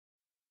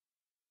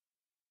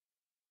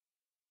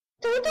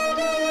Here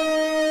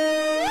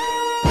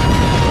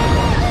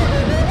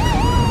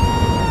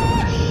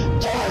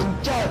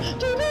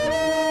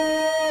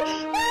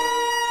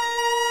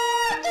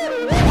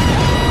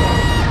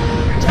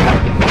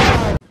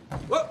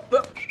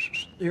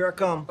I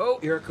come. Oh,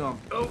 here I come.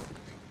 Oh.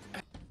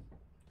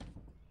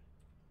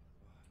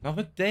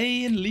 Another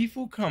day in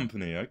Lethal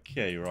Company.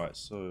 Okay, right.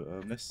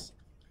 So let's.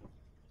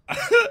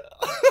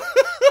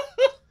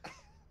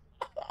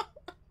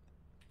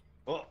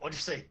 What'd you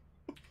say?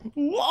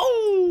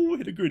 Whoa!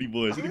 Hit a gritty,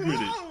 boys. Hit a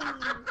gritty.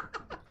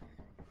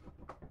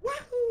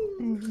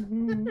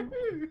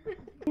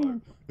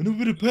 And a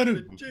bit of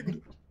pattern.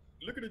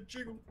 Look at the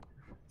jiggle.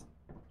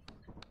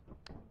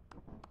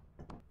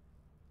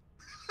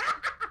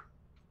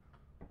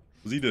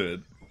 What's he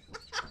doing?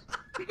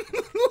 Look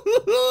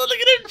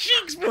at them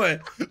cheeks, boy.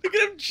 Look at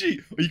them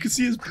cheeks. Oh, you can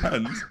see his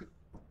pants.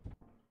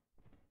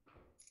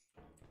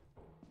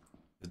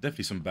 There's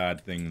definitely some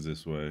bad things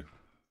this way.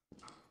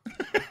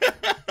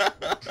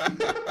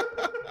 Spider!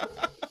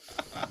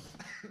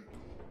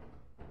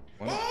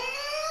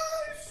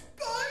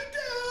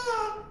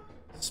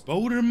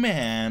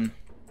 Spider-Man.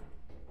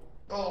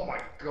 Oh my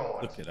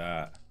god. Look at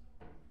that.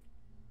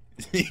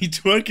 He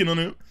twerking on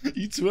him.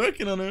 He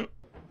twerking on him.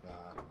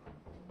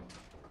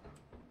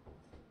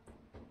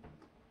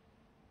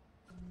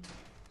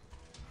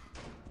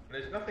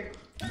 There's nothing.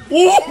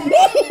 What?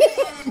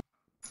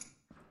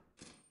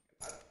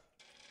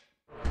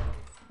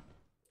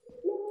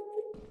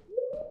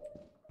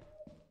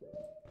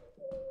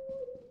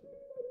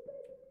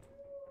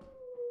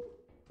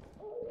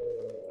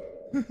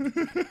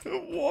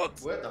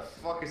 What the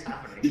fuck is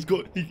happening? He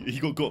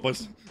got by.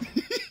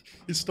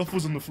 His stuff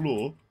was on the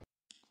floor.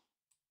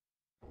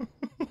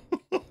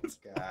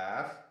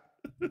 Gav.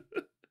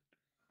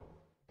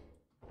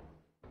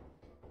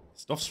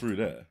 Stuff's through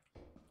there.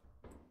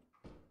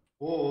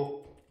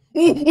 Oh.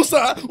 Oh, what's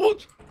that?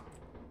 What?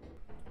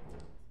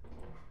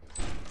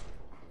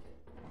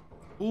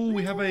 Oh,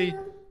 we have a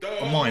mine.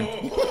 That's a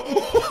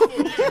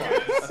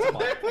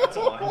mine. That's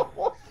a mine.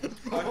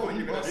 I thought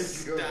you were gonna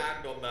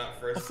stand on that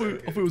for a I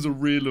second. thought it was a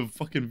reel of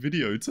fucking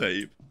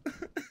videotape.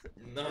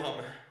 No,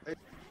 man.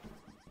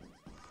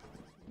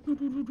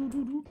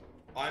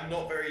 I'm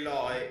not very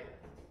light.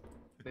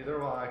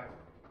 Neither am I.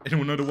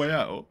 Anyone know the way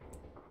out?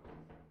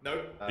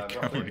 Nope.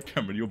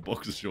 Cameron, your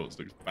boxer shorts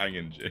looks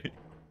banging, G.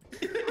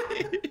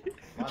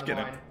 Mine, Get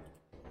mine.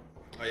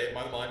 Oh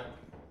yeah, mine.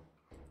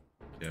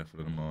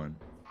 Careful of the mine.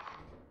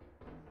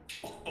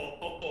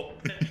 Oh,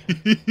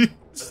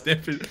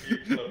 Stepping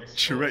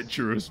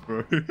treacherous,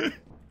 bro. And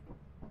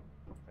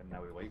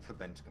now we wait for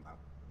Ben to come out.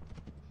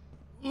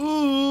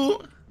 Ooh,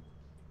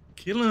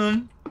 kill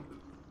him.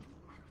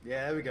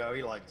 Yeah, there we go.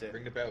 He liked it.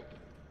 ring the bell.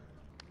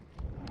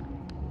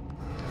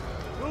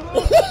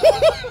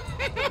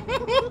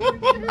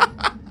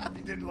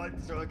 He didn't like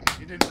the drug.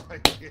 He didn't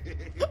like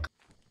it.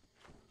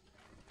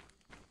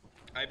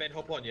 Hey Ben,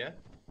 hop on, yeah?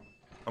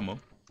 Come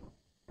on.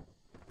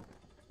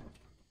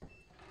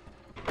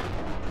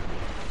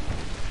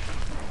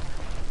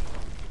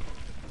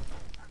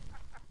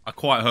 I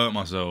quite hurt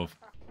myself.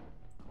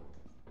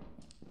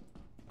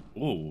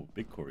 Oh,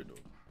 big corridor.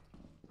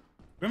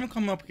 We haven't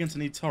come up against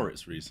any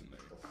turrets recently.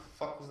 What the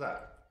fuck was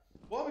that?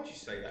 Why would you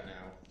say that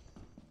now?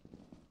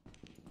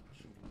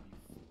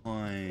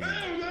 Fine.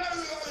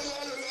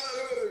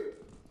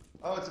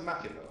 Oh, it's a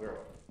mafia though. We're on.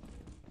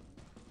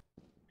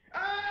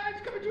 Ah, it's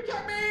coming to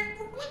attack me!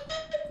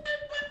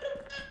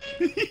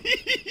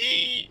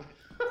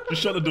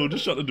 Just shut the door,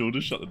 just shut the door,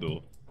 just shut the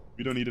door.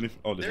 We don't need any.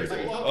 Oh, there's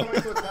There's no a He's door. not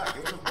coming to attack.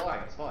 It wasn't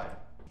flying. It's fine.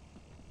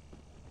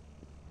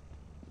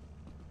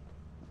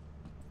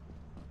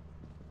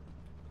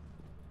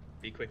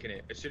 Be quick in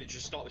it. As soon as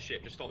just start the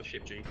ship, G.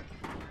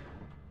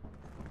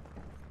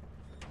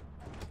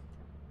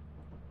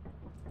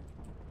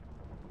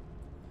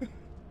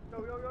 Yo,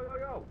 yo, yo, yo,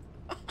 yo.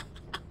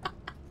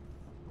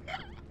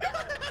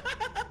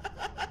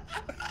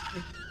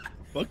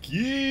 Fuck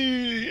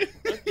you!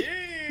 Fuck you!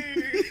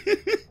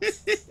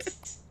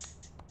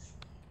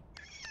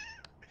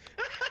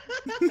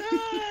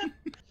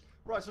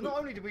 Right, so not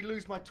only did we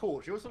lose my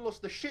torch, we also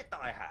lost the shit that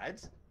I had.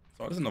 So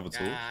there's another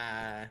torch.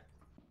 Ah.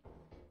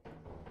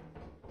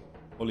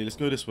 Ollie, let's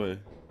go this way.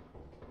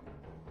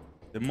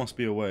 There must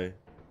be a way.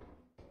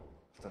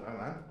 I don't know,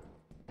 man.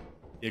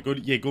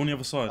 Yeah, go on the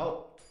other side.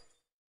 Oh.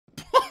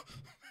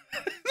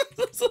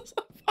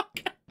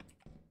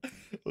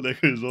 Oh, there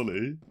goes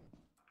Ollie.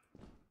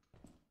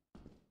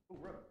 Oh,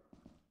 run.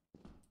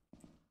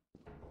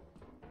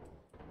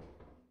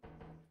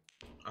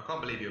 I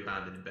can't believe you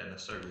abandoned Ben,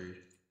 that's so rude.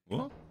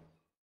 What?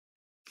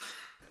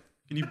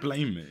 Can you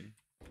blame me?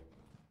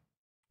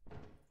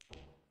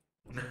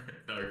 No.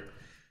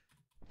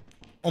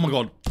 Oh my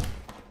god.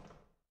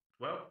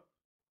 Well.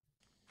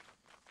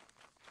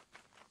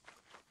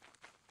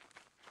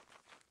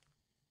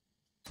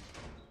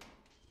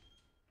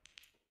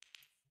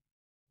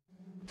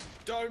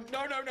 Don't.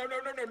 No.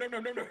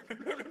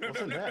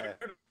 What's in there?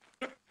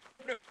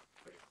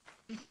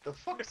 The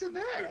fuck's in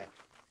there?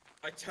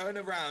 I turn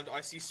around, I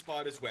see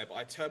Spider's web.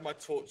 I turn my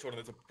torch on, and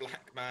there's a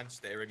black man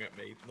staring at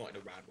me, not in a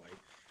rad way.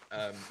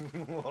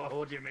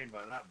 What do you mean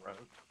by that, bro?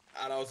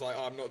 And I was like,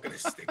 oh, I'm not gonna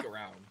stick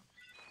around.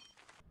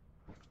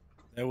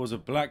 There was a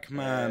black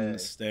man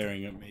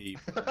staring at me.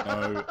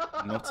 No,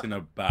 not in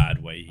a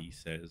bad way, he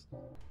says.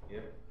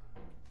 Yep.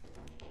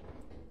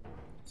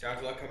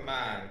 Sounds like a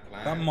man,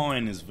 Glenn. That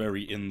mine is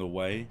very in the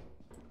way.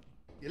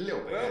 A little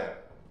bit, Well,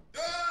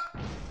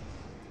 yeah.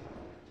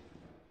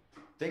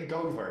 Didn't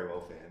go very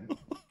well for him.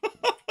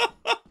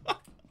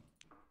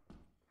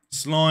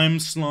 Slime,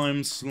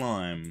 slime,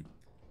 slime.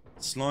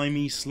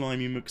 Slimy,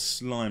 slimy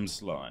McSlime,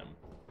 slime.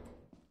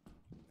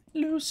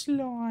 Hello,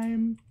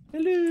 slime.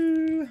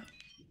 Hello.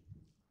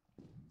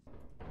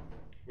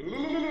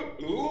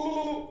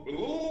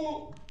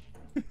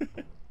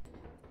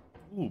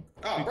 Ooh.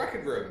 Ah,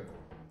 bracket room.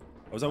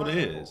 Oh, is that what it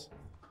is?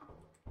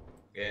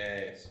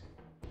 Yes.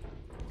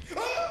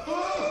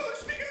 Oh,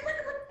 speaking of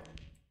bracket room.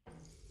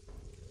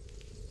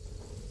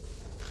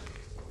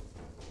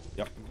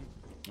 Yep.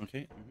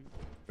 Okay.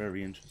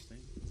 Very interesting.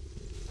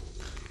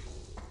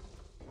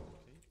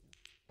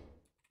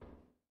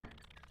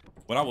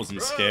 Well, that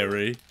wasn't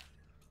scary.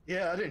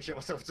 Yeah, I didn't shit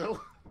myself at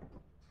all.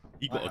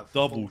 You I got a have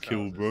double full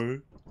kill, bro.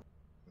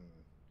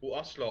 Well,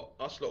 our slot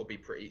will be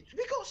pretty.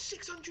 We got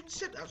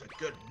 607. That was a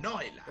good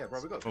night, lads. Yeah,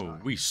 bro, we got. Oh,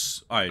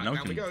 Alright, now we Down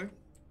can. we go.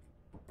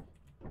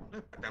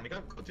 No, down we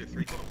go. Got to do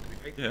 3 times.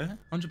 We paid. Yeah,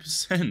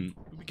 100%.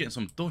 We'll be getting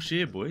some dosh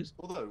here, boys.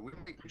 Although we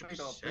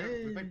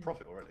made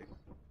profit already.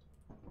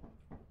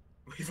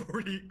 We've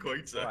already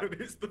quoted. Right.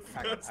 It's the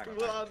Hang on, first hang on.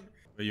 one.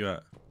 Where you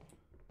at?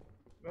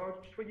 No,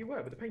 just where you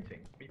were with the painting.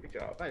 You picked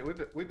it up. Mate,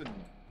 we've been.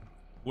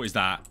 What is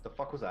that? The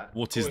fuck was that?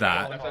 What is Coil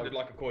that? head. That sounded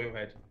like a coil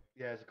head.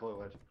 Yeah, it's a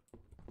coil head.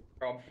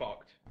 I'm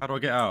fucked. How do I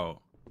get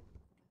out?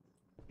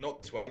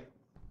 Not this way.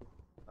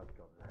 I've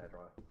got the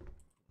hairdryer.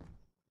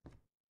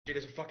 Shit,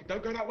 there's a fucking.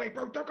 Don't go that way,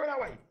 bro. Don't go that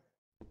way.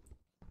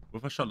 What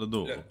if I shut the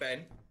door? Look,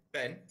 Ben.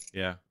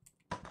 Yeah.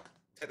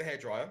 Take the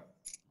hairdryer.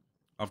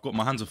 I've got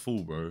my hands are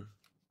full, bro.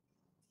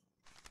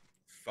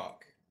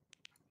 Fuck.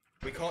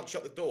 We can't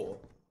shut the door.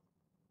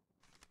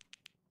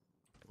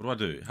 What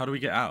do I do? How do we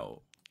get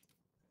out?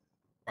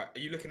 Right, are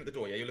you looking at the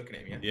door? Yeah, you're looking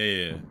at him, Yeah, yeah?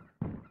 yeah,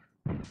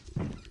 yeah.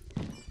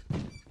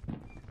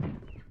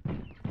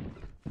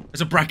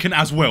 There's a bracken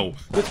as well.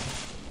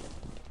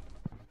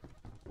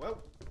 Well,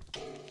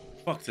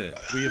 Fucked it.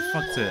 We have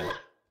fucked it.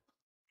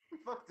 we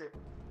fucked it.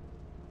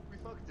 We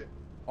fucked it.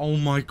 Oh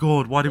my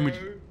god, why didn't we... Bro,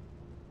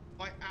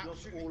 I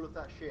Lost absolutely all of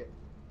that shit.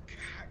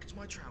 hacked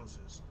my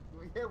trousers.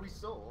 Yeah, we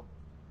saw. Well-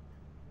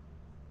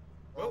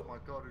 Oh my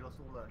god, we lost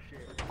all that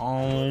shit.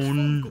 Oh, We've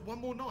n- got one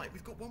more night.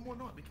 We've got one more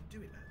night. We can do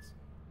it, lads.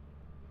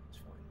 It's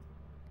fine.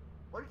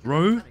 Why did you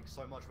Bro? panic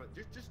so much?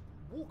 Just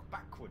walk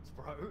backwards,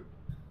 bro.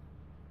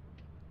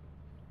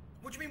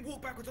 What do you mean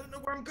walk backwards? I don't know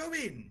where I'm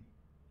going.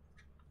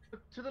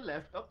 To the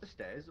left, up the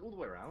stairs, all the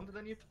way around, and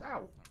then you're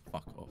out.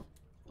 fuck off.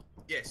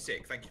 Yeah,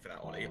 sick. Thank you for that,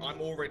 Ollie. I'm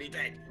already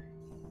dead.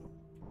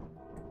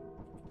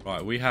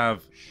 Right, we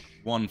have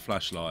one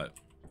flashlight.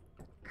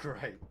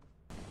 Great.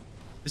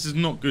 This is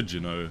not good, you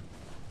know.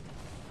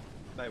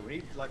 Mate, we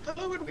need like.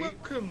 Hello and we-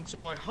 welcome to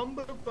my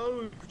humble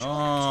abode. Would you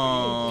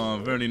Oh, like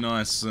to very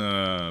nice,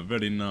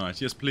 very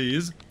nice. Yes,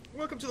 please.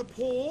 Welcome to the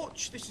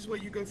porch. This is where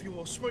you go for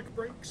your smoke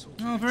breaks. Or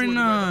to Oh, very enjoy the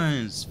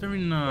weather. nice, very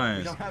We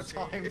nice. don't have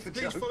time for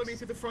Please jokes. follow me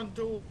through the front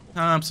door.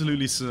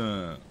 Absolutely,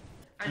 sir.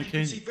 And you Okay.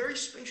 can see very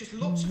spacious,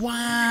 lots of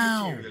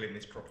Wow. reading material in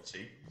this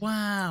property.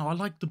 Wow, I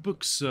like the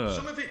book, sir.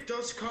 Some of it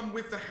does come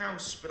with the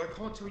house, but I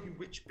can't tell you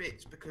which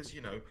bits because,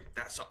 you know,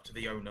 that's up to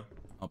the owner.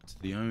 Up to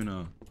the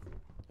owner.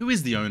 Who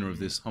is the owner of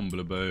this humble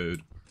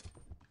abode?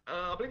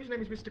 I believe his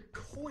name is Mr.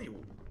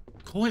 Coyle.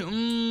 Coy.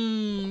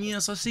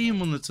 Yes, I see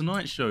him on the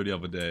Tonight Show the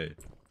other day.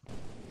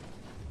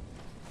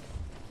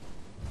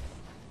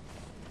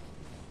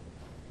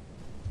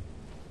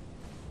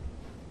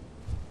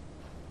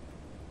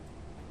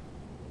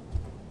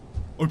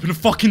 Open the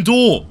fucking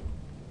door!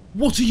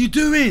 What are you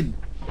doing?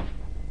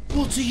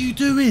 What are you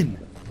doing?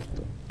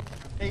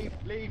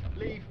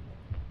 Leave.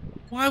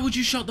 Why would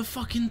you shut the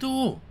fucking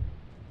door?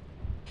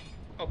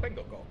 Oh, Ben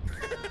got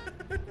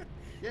got.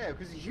 Yeah,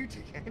 because you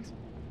dickhead.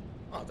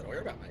 Oh, I don't know what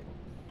you're about, mate.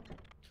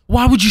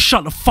 Why would you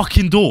shut the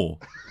fucking door?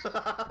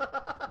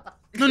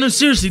 No,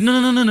 seriously,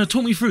 no.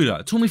 Talk me through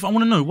that. I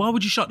want to know. Why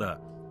would you shut that?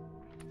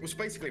 Well, it's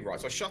basically right.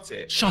 So I shut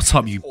it. Shut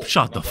up, you. Oh,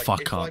 Shut the and I'm like,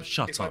 fuck if up. I-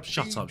 Shut if I up.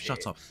 Shut beat up. it,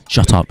 Shut up. I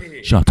Shut up.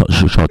 pee. Shut up.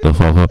 Shut the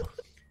fuck up.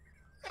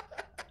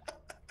 I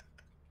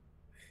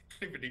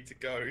don't even need to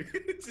go.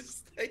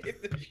 Just stay in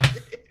the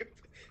ship.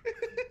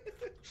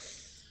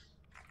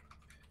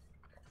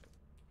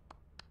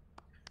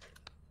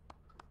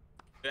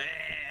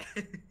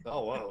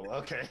 Oh, whoa,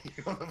 okay.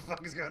 What the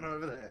fuck is going on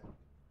over there?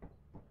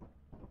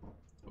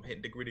 I'm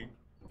hitting the gritty.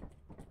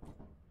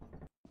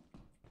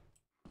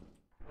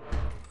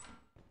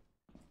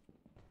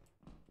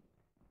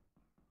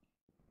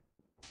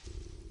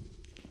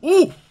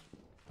 Ooh!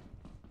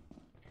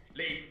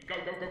 Leave. Go.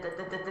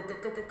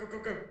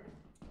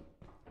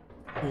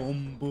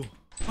 Bombo.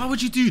 Why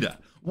would you do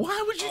that?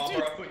 Why would you Oh, do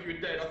bro, I thought you were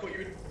dead. I thought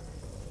you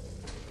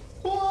were.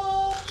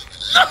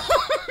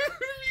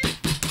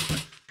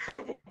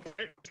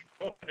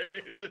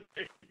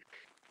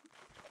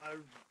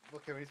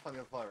 Okay, we need to find the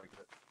other fire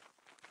exit.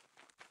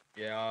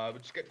 Yeah, we'll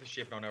just get to the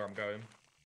ship and I know where I'm going.